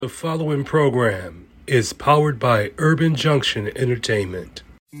The following program is powered by Urban Junction Entertainment.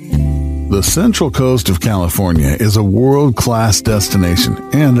 The Central Coast of California is a world-class destination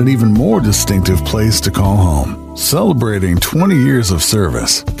and an even more distinctive place to call home. Celebrating 20 years of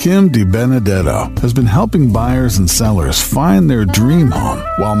service, Kim DiBenedetto has been helping buyers and sellers find their dream home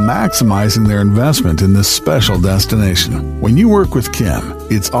while maximizing their investment in this special destination. When you work with Kim,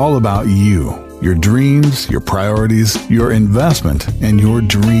 it's all about you. Your dreams, your priorities, your investment, and your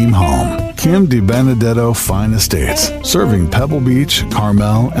dream home. Kim DiBenedetto Fine Estates, serving Pebble Beach,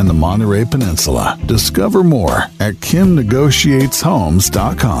 Carmel, and the Monterey Peninsula. Discover more at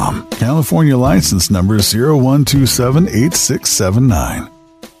kimnegotiateshomes.com. California license number 01278679.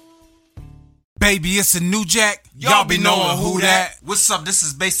 Baby, it's a new jack. Y'all be knowing who that. What's up? This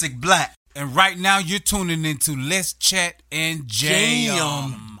is Basic Black. And right now you're tuning into Let's Chat and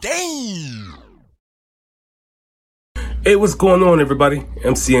Jam. Damn. Hey, what's going on, everybody?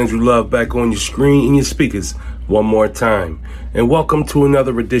 MC Andrew Love back on your screen and your speakers one more time. And welcome to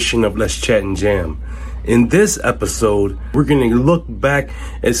another edition of Let's Chat and Jam. In this episode, we're going to look back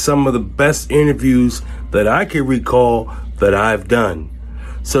at some of the best interviews that I can recall that I've done.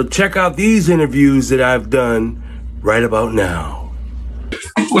 So check out these interviews that I've done right about now.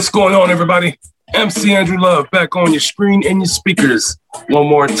 What's going on, everybody? MC Andrew Love back on your screen and your speakers one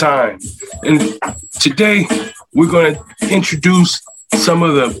more time. And today, we're going to introduce some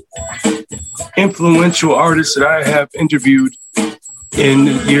of the influential artists that I have interviewed in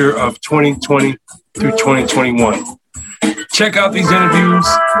the year of 2020 through 2021. Check out these interviews,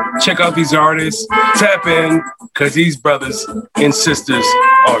 check out these artists, tap in, because these brothers and sisters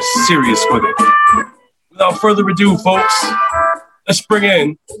are serious with it. Without further ado, folks, let's bring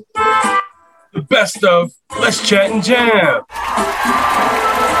in the best of Let's Chat and Jam.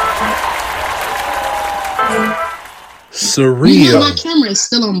 Surreal. My camera is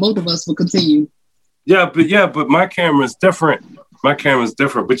still on both of us. We'll continue. Yeah, but my camera's different. But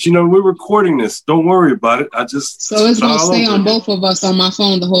you know, we're recording this. Don't worry about it. So it's gonna stay on both of us on my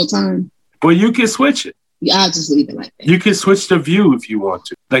phone the whole time. Well, you can switch it. Yeah, I'll just leave it like that. You can switch the view if you want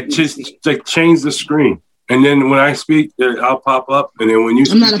to. Just change the screen. And then when I speak, I'll pop up. And then when you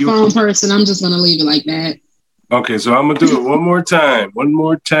speak, I'm not a phone person. I'm just gonna leave it like that. Okay, so I'm gonna do it one more time. I'm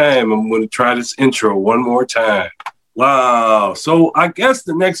gonna try this intro one more time. Wow. So I guess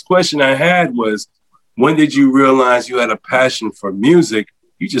the next question I had was, when did you realize you had a passion for music?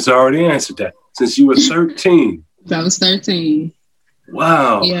 You just already answered that. Since you were 13. I was 13.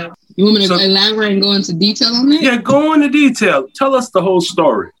 Wow. Yeah. You want me to elaborate and go into detail on that? Yeah, go into detail. Tell us the whole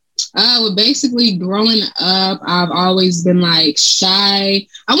story. Well, basically, growing up, I've always been like shy.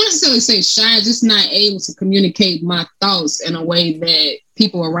 I wouldn't necessarily say shy, just not able to communicate my thoughts in a way that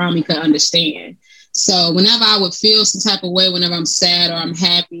people around me could understand. So whenever I would feel some type of way, whenever I'm sad or I'm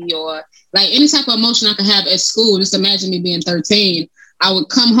happy or like any type of emotion I could have at school, just imagine me being 13, I would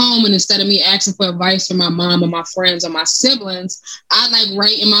come home and instead of me asking for advice from my mom or my friends or my siblings, I'd like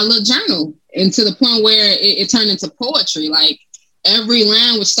write in my little journal, and to the point where it turned into poetry. Like every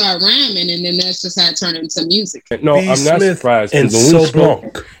line would start rhyming, and then that's just how it turned into music. No, I'm not surprised. And So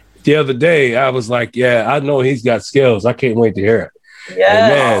Blanc. The other day, I was like, yeah, I know he's got skills. I can't wait to hear it.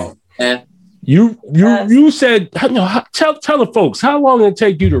 Yeah. Man, you said, tell the folks, how long did it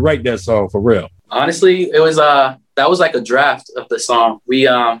take you to write that song for real? Honestly, it was that was like a draft of the song.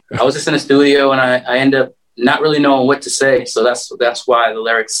 I was just in the studio and I ended up not really knowing what to say. So that's why the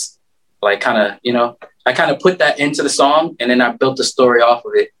lyrics like kind of, you know, I kind of put that into the song and then I built the story off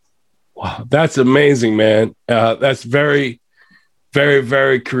of it. Wow, that's amazing, man. That's very, very,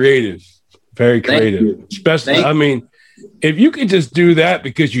 very creative. Very creative. Especially, I mean, if you could just do that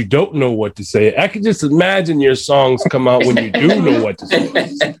because you don't know what to say, I could just imagine your songs come out when you do know what to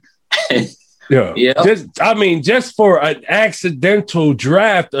say. Yeah. Just for an accidental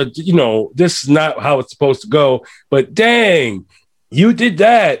draft, you know, this is not how it's supposed to go. But dang, you did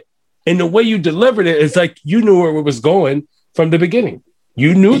that. And the way you delivered it, it's like you knew where it was going from the beginning.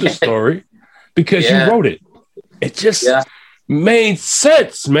 You knew the story because you wrote it. It just made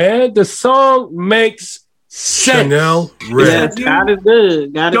sense, man. The song makes sense. Chanel Red. Yeah, God is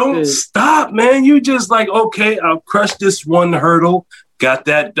good. Don't stop, man. You just like, okay, I'll crush this one hurdle. Got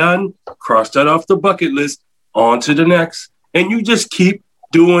that done. Cross that off the bucket list. On to the next. And you just keep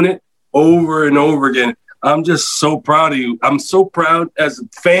doing it over and over again. I'm just so proud of you. I'm so proud as a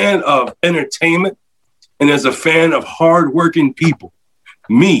fan of entertainment and as a fan of hardworking people.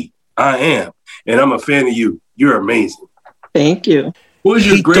 Me, I am. And I'm a fan of you. You're amazing. Thank you. Who is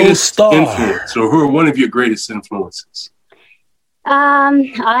your greatest influence, or who are one of your greatest influences?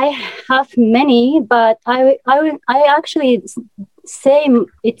 I have many, but I actually say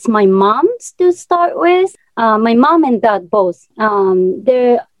it's my mom's to start with. My mom and dad both.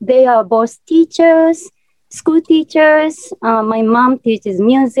 They are both teachers, school teachers. My mom teaches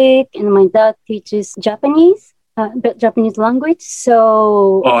music, and my dad teaches Japanese language.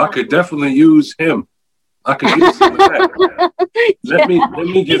 So, I could definitely use him. I could use some of that. Let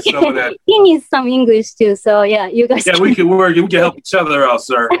me get some of that. He needs some English too. So yeah, you guys. Yeah, we can work. We can help each other out,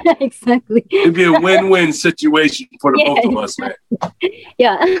 sir. Exactly. It'd be a win-win situation for the both of us, man.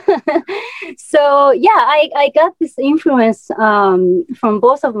 Yeah. So yeah, I got this influence from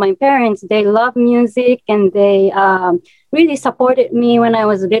both of my parents. They love music, and they really supported me when I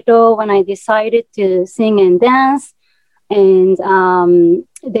was little, when I decided to sing and dance. And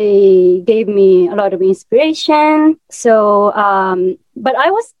they gave me a lot of inspiration. So, but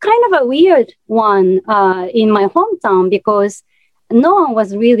I was kind of a weird one in my hometown because no one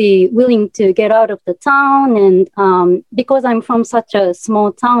was really willing to get out of the town. And because I'm from such a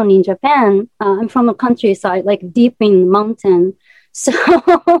small town in Japan, I'm from a countryside, like deep in mountain. So,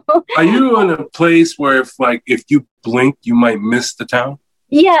 are you in a place where if you blink, you might miss the town?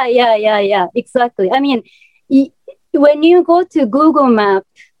 Yeah, exactly. I mean, when you go to Google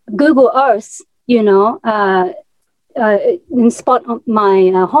Earth, and spot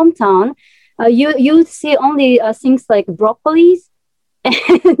my hometown, you see only things like broccolis,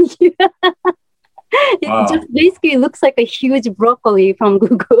 and wow. It just basically looks like a huge broccoli from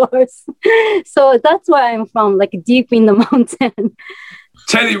Google Earth. So that's where I'm from, like deep in the mountain.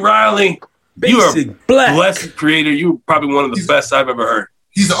 Teddy Riley, you are a blessed creator. You're probably one of the best I've ever heard.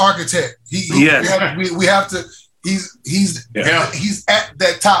 He's the architect. Yes. We have to. He's at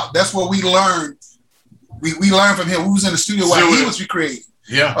that top. That's where we learned. We learned from him. We was in the studio while he was recreating.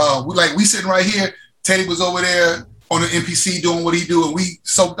 Yeah. We sitting right here. Teddy was over there on the MPC doing what he do, and we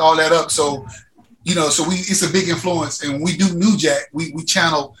soaked all that up. So, it's a big influence. And when we do New Jack, we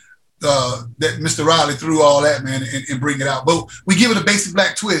channel that Mr. Riley through all that, man, and bring it out. But we give it a basic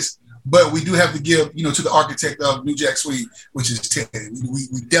black twist. But we do have to give, to the architect of New Jack Swing, which is Teddy.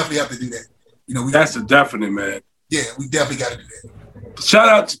 We definitely have to do that. That's a definite, man. Yeah, we definitely got to do that. Shout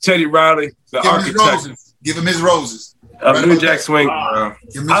out to Teddy Riley, the architect. Give him his roses. New Jack Swing.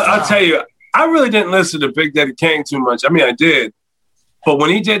 I'll tell you, I really didn't listen to Big Daddy Kane too much. I mean, I did. But when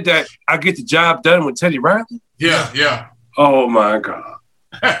he did that, I Get the Job Done with Teddy Riley. Yeah. Oh, my God.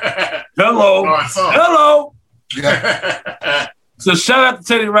 Hello. Yeah. So shout out to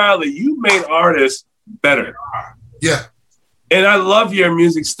Teddy Riley. You made artists better. Yeah. And I love your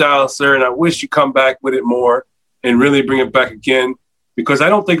music style, sir, and I wish you come back with it more and really bring it back again, because I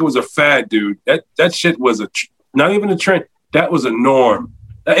don't think it was a fad, dude. That shit was not even a trend. That was a norm.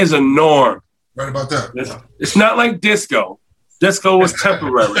 That is a norm. Right about that. It's not like disco. Disco was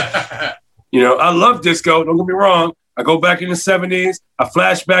temporary. I love disco. Don't get me wrong. I go back in the 70s. I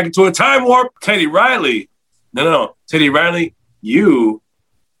flash back into a time warp. Teddy Riley. No. Teddy Riley, you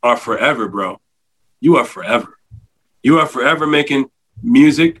are forever, bro. You are forever. You are forever making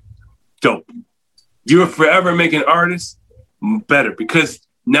music dope. You are forever making artists better, because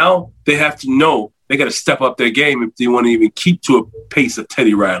now they have to know they got to step up their game if they want to even keep to a pace of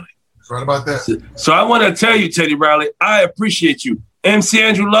Teddy Riley. Right about that. So I want to tell you, Teddy Riley, I appreciate you. MC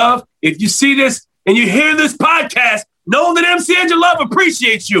Andrew Love, if you see this and you hear this podcast, know that MC Andrew Love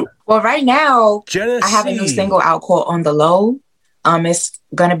appreciates you. Well, right now, I have a new single out called On the Low. It's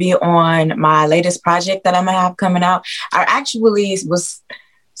going to be on my latest project that I'm going to have coming out. I actually was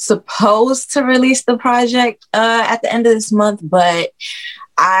supposed to release the project at the end of this month, but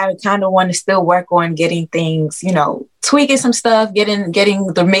I kind of want to still work on getting things, tweaking some stuff, getting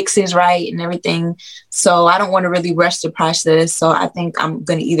the mixes right and everything. So I don't want to really rush the process. So I think I'm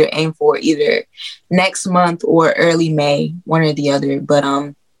going to either aim for either next month or early May, one or the other. But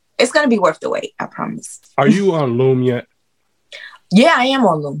it's going to be worth the wait, I promise. Are you on Loom yet? Yeah, I am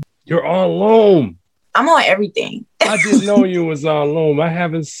on Loom. You're on Loom. I'm on everything. I didn't know you was on Loom. I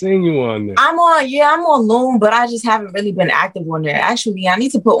haven't seen you on there. I'm on Loom, but I just haven't really been active on there. Actually, I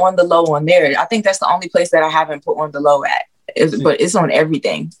need to put On the Low on there. I think that's the only place that I haven't put On the Low at. But it's on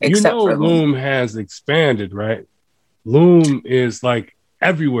everything except for Loom has expanded, right? Loom is like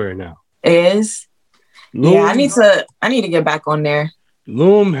everywhere now. It is? Loom, yeah, I need to get back on there.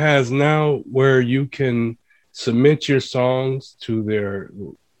 Loom has now where you can submit your songs to their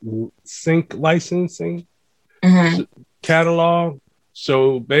sync licensing catalog.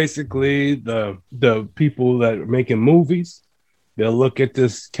 So basically the people that are making movies, they'll look at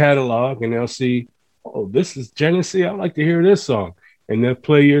this catalog and they'll see, oh, this is Genesee, I'd like to hear this song. And they'll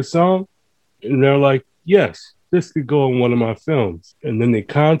play your song and they're like, yes, this could go in one of my films. And then they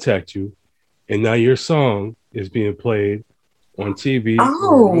contact you and now your song is being played on TV.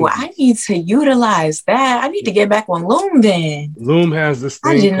 Oh, I need to utilize that. I need to get back on Loom then. Loom has this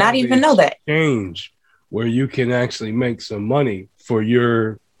thing. I did not even know that. Exchange, where you can actually make some money for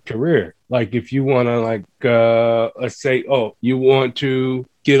your career. Like if you want to, let's say, you want to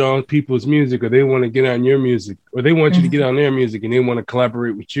get on people's music, or they want to get on your music, or they want you to get on their music, and they want to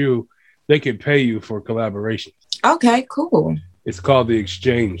collaborate with you, they can pay you for collaboration. Okay, cool. It's called The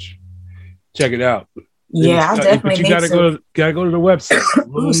Exchange. Check it out. Yeah, I'll definitely. But you gotta go to the website,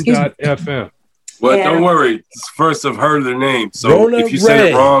 loom.fm. Well, don't worry. It's first I've heard of their name, so if you said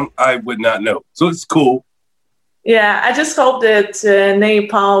it wrong, I would not know. So it's cool. Yeah, I just hope that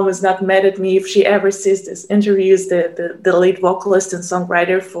Napalm is not mad at me if she ever sees this interviews the lead vocalist and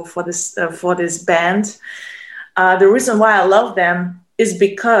songwriter for this band. The reason why I love them is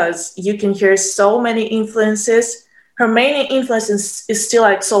because you can hear so many influences. Her main influence is still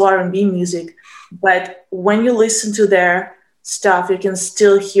like soul R&B music, but when you listen to their stuff, you can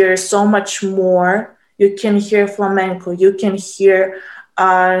still hear so much more. You can hear flamenco, you can hear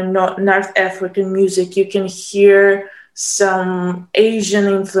North African music, you can hear some Asian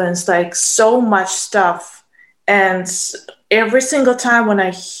influence, like so much stuff. And every single time when I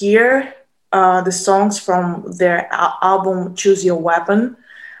hear the songs from their album Choose Your Weapon,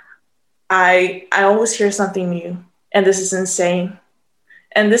 I always hear something new, and this is insane.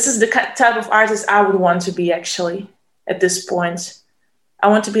 And this is the type of artist I would want to be, actually, at this point. I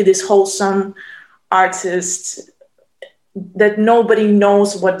want to be this wholesome artist that nobody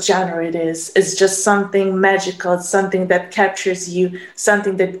knows what genre it is. It's just something magical. It's something that captures you,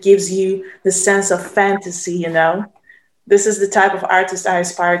 something that gives you the sense of fantasy, you know? This is the type of artist I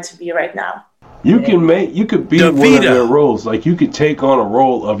aspire to be right now. You could be one of their roles. Like, you could take on a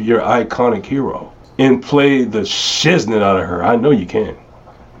role of your iconic hero and play the shiznit out of her. I know you can.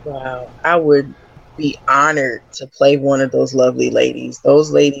 Wow. I would be honored to play one of those lovely ladies.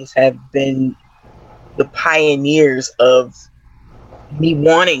 Those ladies have been the pioneers of me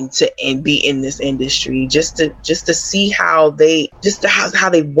wanting to be in this industry, just to see how they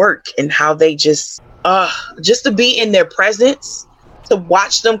work and how they just to be in their presence, to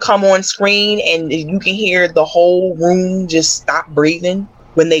watch them come on screen and you can hear the whole room just stop breathing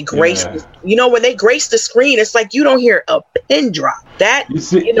when they grace when they grace the screen. It's like you don't hear a pin drop. That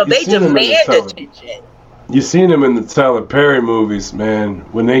they demand attention. You seen them in the Tyler Perry movies, man.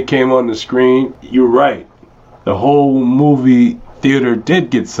 When they came on the screen, you're right. The whole movie theater did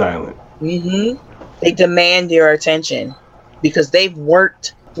get silent. Mm-hmm. They demand their attention because they've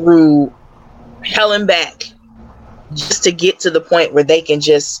worked through hell and back just to get to the point where they can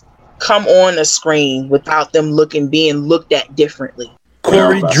just come on a screen without them being looked at differently.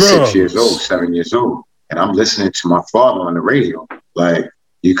 Corey Drums. 6 years old, 7 years old, and I'm listening to my father on the radio. Like,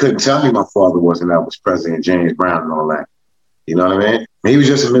 you couldn't tell me my father wasn't Elvis Presley, James Brown, and all that. You know what I mean? He was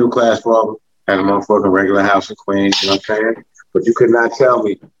just a middle class father, had a motherfucking regular house in Queens. You know what I'm saying? But you could not tell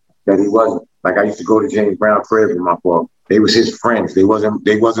me that he wasn't. Like, I used to go to James Brown crib with my father. They was his friends. They wasn't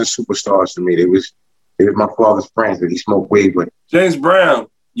superstars to me. They was my father's friends that he smoked weed with. James Brown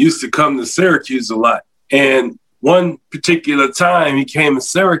used to come to Syracuse a lot, and one particular time he came to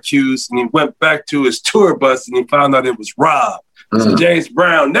Syracuse and he went back to his tour bus and he found out it was Rob. So James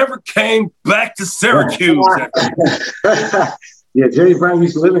Brown never came back to Syracuse. Yeah, James Brown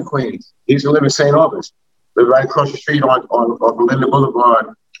used to live in Queens. He used to live in St. Albans. Lived right across the street on Belinda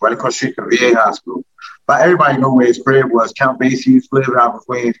Boulevard, right across the street from VA Hospital. But everybody knew where his crib was. Count Basie used to live out in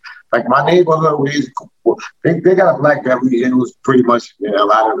Queens. Like my neighborhood, they got a black Beverly Hills pretty much in a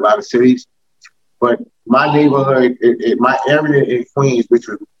lot of cities. But my neighborhood, my area in Queens, which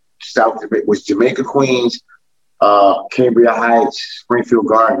was was Jamaica, Queens, Cambria Heights, Springfield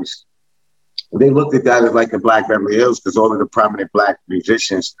Gardens. They looked at that as like the Black Beverly Hills because all of the prominent black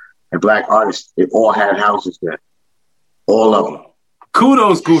musicians and black artists, they all had houses there. All of them.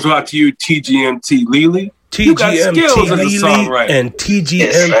 Kudos goes out to you, TGMT Lily. TGMT Lily and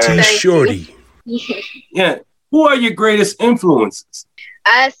TGMT Shorty. Yeah. Who are your greatest influences?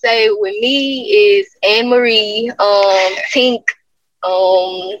 I say with me is Anne Marie, Tink,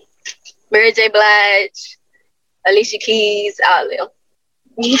 Mary J. Blige, Alicia Keys, all of them.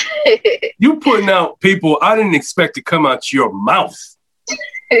 You putting out people I didn't expect to come out your mouth.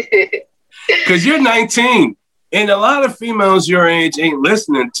 Because you're 19, and a lot of females your age ain't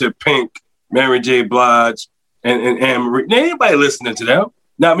listening to Pink, Mary J. Blige, and Anne Marie. Anybody listening to them?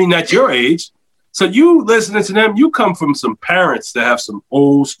 Not your age. So you listening to them, you come from some parents that have some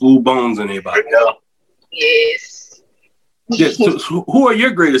old school bones in their body. Yes. Yeah, so who are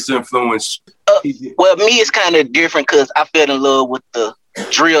your greatest influence? Well, me, it's kind of different because I fell in love with the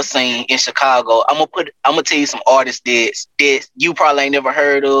drill scene in Chicago. I'm gonna tell you some artists that you probably ain't never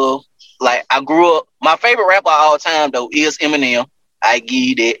heard of. Like, I grew up, my favorite rapper of all time though is Eminem. I give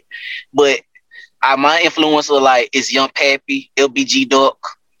you that. But my influencer like is Young Pappy, LBG Duck.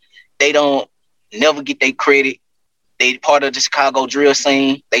 They don't never get their credit. They part of the Chicago drill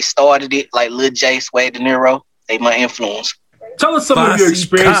scene. They started it like Lil J, Swag De Niro. They my influence. Tell us some of your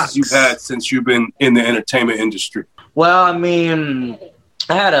experiences you've had since you've been in the entertainment industry. Well, I mean,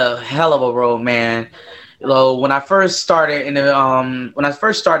 I had a hell of a road, man. You know, when I first started in the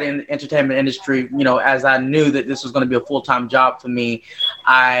entertainment industry, you know, as I knew that this was going to be a full-time job for me,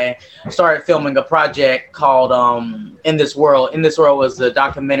 I started filming a project called In This World. In This World was a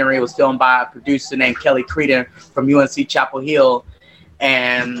documentary. It was filmed by a producer named Kelly Creedon from UNC Chapel Hill.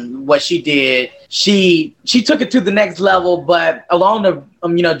 And what she did, she took it to the next level. But along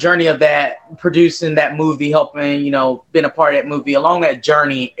the journey of that, producing that movie, helping, being a part of that movie, along that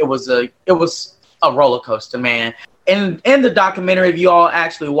journey, it was a roller coaster, man. In the documentary, if you all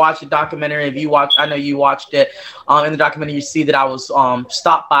actually watch the documentary, I know you watched it. In the documentary, you see that I was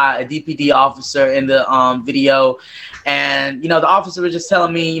stopped by a DPD officer in the video, and the officer was just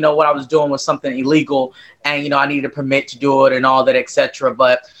telling me, what I was doing was something illegal, and I needed a permit to do it and all that, etc.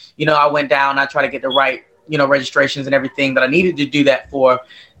 But I went down, I tried to get the right registrations and everything that I needed to do that for,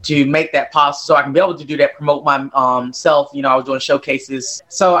 to make that possible, so I can be able to do that, promote my self. I was doing showcases.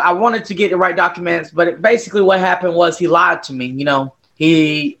 So I wanted to get the right documents, but basically what happened was he lied to me.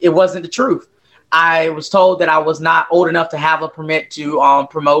 It wasn't the truth. I was told that I was not old enough to have a permit to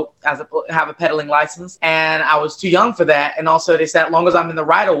promote, have a peddling license, and I was too young for that. And also they said, as long as I'm in the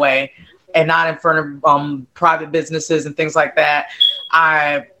right of way and not in front of private businesses and things like that,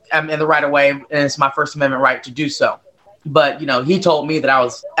 I am in the right of way, and it's my First Amendment right to do so. But, he told me that I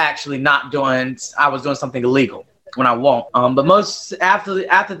was actually I was doing something illegal when I won't. But after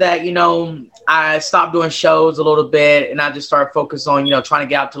that, I stopped doing shows a little bit, and I just started focused on, trying to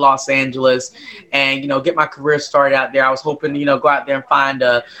get out to Los Angeles and, get my career started out there. I was hoping to, go out there and find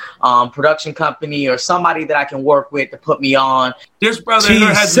a production company or somebody that I can work with to put me on. This brother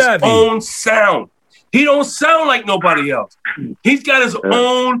has his own sound. He don't sound like nobody else. He's got his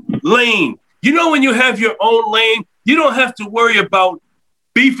own lane. When you have your own lane, you don't have to worry about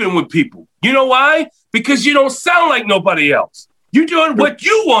beefing with people. You know why? Because you don't sound like nobody else. You're doing what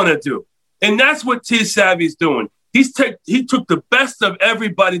you want to do. And that's what T Savvy's doing. He took the best of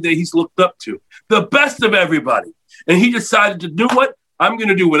everybody that he's looked up to, the best of everybody. And he decided to do what? I'm going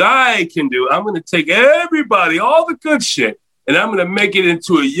to do what I can do. I'm going to take everybody, all the good shit, and I'm going to make it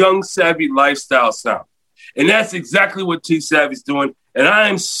into a Young Savvy lifestyle sound. And that's exactly what T Savvy's doing. And I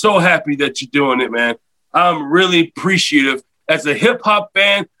am so happy that you're doing it, man. I'm really appreciative. As a hip-hop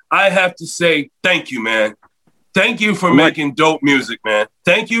fan, I have to say thank you, man. Thank you for making dope music, man.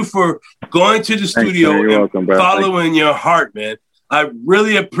 Thank you for going to the studio and following your heart, man. I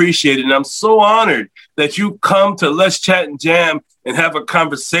really appreciate it. And I'm so honored that you come to Let's Chat and Jam and have a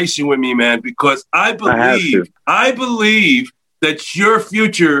conversation with me, man, because I believe that your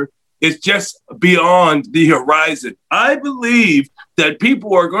future is just beyond the horizon. I believe that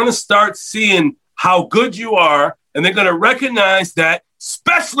people are going to start seeing how good you are, and they're going to recognize that,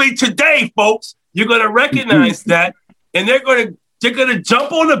 especially today, folks. You're going to recognize that, and they're going to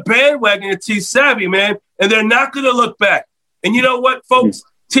jump on the bandwagon of T Savvy, man, and they're not going to look back. And you know what, folks?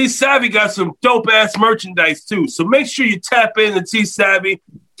 T Savvy got some dope ass merchandise too. So make sure you tap into T Savvy.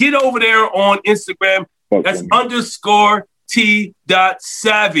 Get over there on Instagram. That's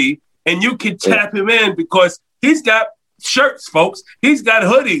 _T.Savvy, and you can tap him in because he's got shirts, folks. He's got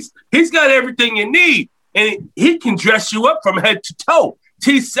hoodies. He's got everything you need. And he can dress you up from head to toe.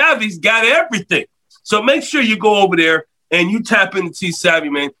 T Savvy's got everything. So make sure you go over there and you tap into T Savvy,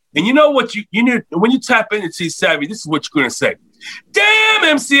 man. And you know what you need when you tap into T Savvy, this is what you're gonna say. Damn,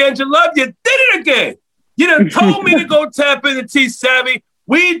 MC Angel Love, you did it again. You done told me to go tap into T Savvy.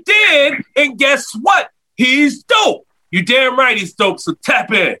 We did, and guess what? He's dope. You damn right he's dope. So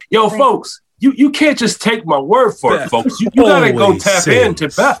tap in. Yo, folks. You can't just take my word for it, folks. You gotta go tap into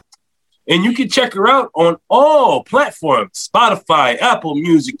Beth. And you can check her out on all platforms, Spotify, Apple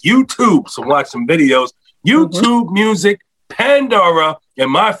Music, YouTube. So watch some videos. YouTube Music, Pandora, and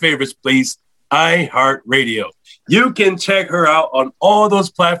my favorites, please, iHeartRadio. You can check her out on all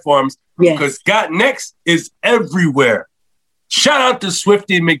those platforms because Got Next is everywhere. Shout out to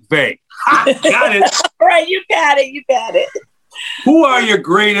Swifty McVeigh. Got it. Right, you got it. Who are your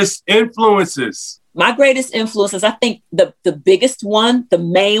greatest influences? My greatest influences, I think the biggest one, the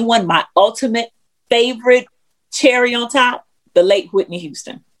main one, my ultimate favorite cherry on top, the late Whitney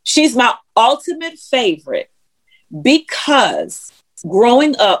Houston. She's my ultimate favorite because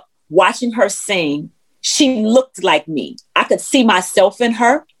growing up, watching her sing, she looked like me. I could see myself in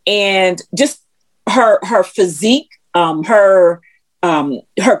her, and just her physique, the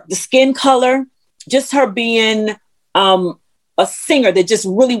skin color, just her being a singer that just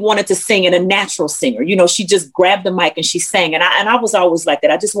really wanted to sing, and a natural singer. You know, she just grabbed the mic and she sang. And I was always like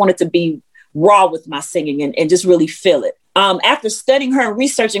that. I just wanted to be raw with my singing and just really feel it. After studying her and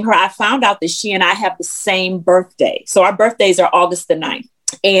researching her, I found out that she and I have the same birthday. So our birthdays are August the 9th.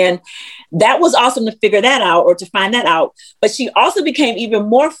 And that was awesome to figure that out, or to find that out. But she also became even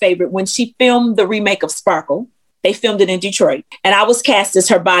more favorite when she filmed the remake of Sparkle. They filmed it in Detroit, and I was cast as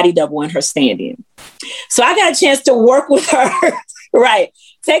her body double in her stand-in. So I got a chance to work with her, right?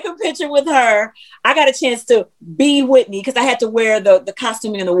 Take a picture with her. I got a chance to be Whitney because I had to wear the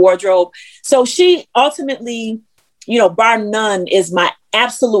costuming and the wardrobe. So she ultimately, you know, bar none, is my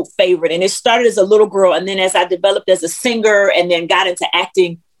absolute favorite. And it started as a little girl. And then as I developed as a singer and then got into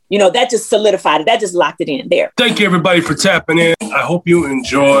acting, you know, that just solidified it. That just locked it in there. Thank you, everybody, for tapping in. I hope you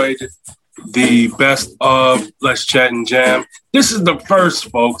enjoyed the best of Let's Chat and Jam. This is the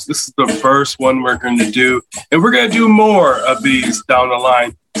first, folks. This is the first one we're going to do. And we're going to do more of these down the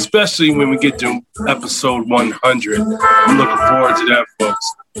line, especially when we get to episode 100. I'm looking forward to that,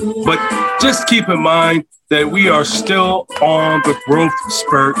 folks. But just keep in mind that we are still on the growth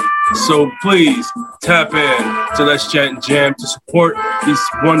spurt. So please tap in to Let's Chat and Jam to support these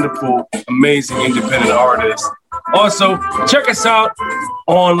wonderful, amazing independent artists. Also, check us out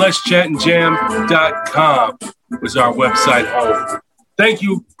on letschatandjam.com, which is our website home. Thank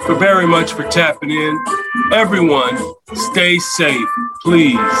you very much for tapping in. Everyone, stay safe,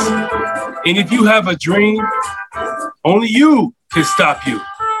 please. And if you have a dream, only you can stop you.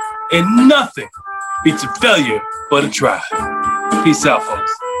 And nothing beats a failure but a try. Peace out,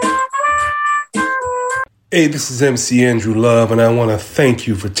 folks. Hey, this is MC Andrew Love, and I want to thank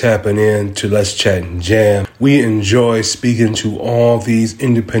you for tapping in to Let's Chat and Jam. We enjoy speaking to all these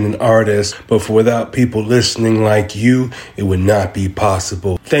independent artists, but without people listening like you, it would not be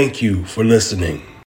possible. Thank you for listening.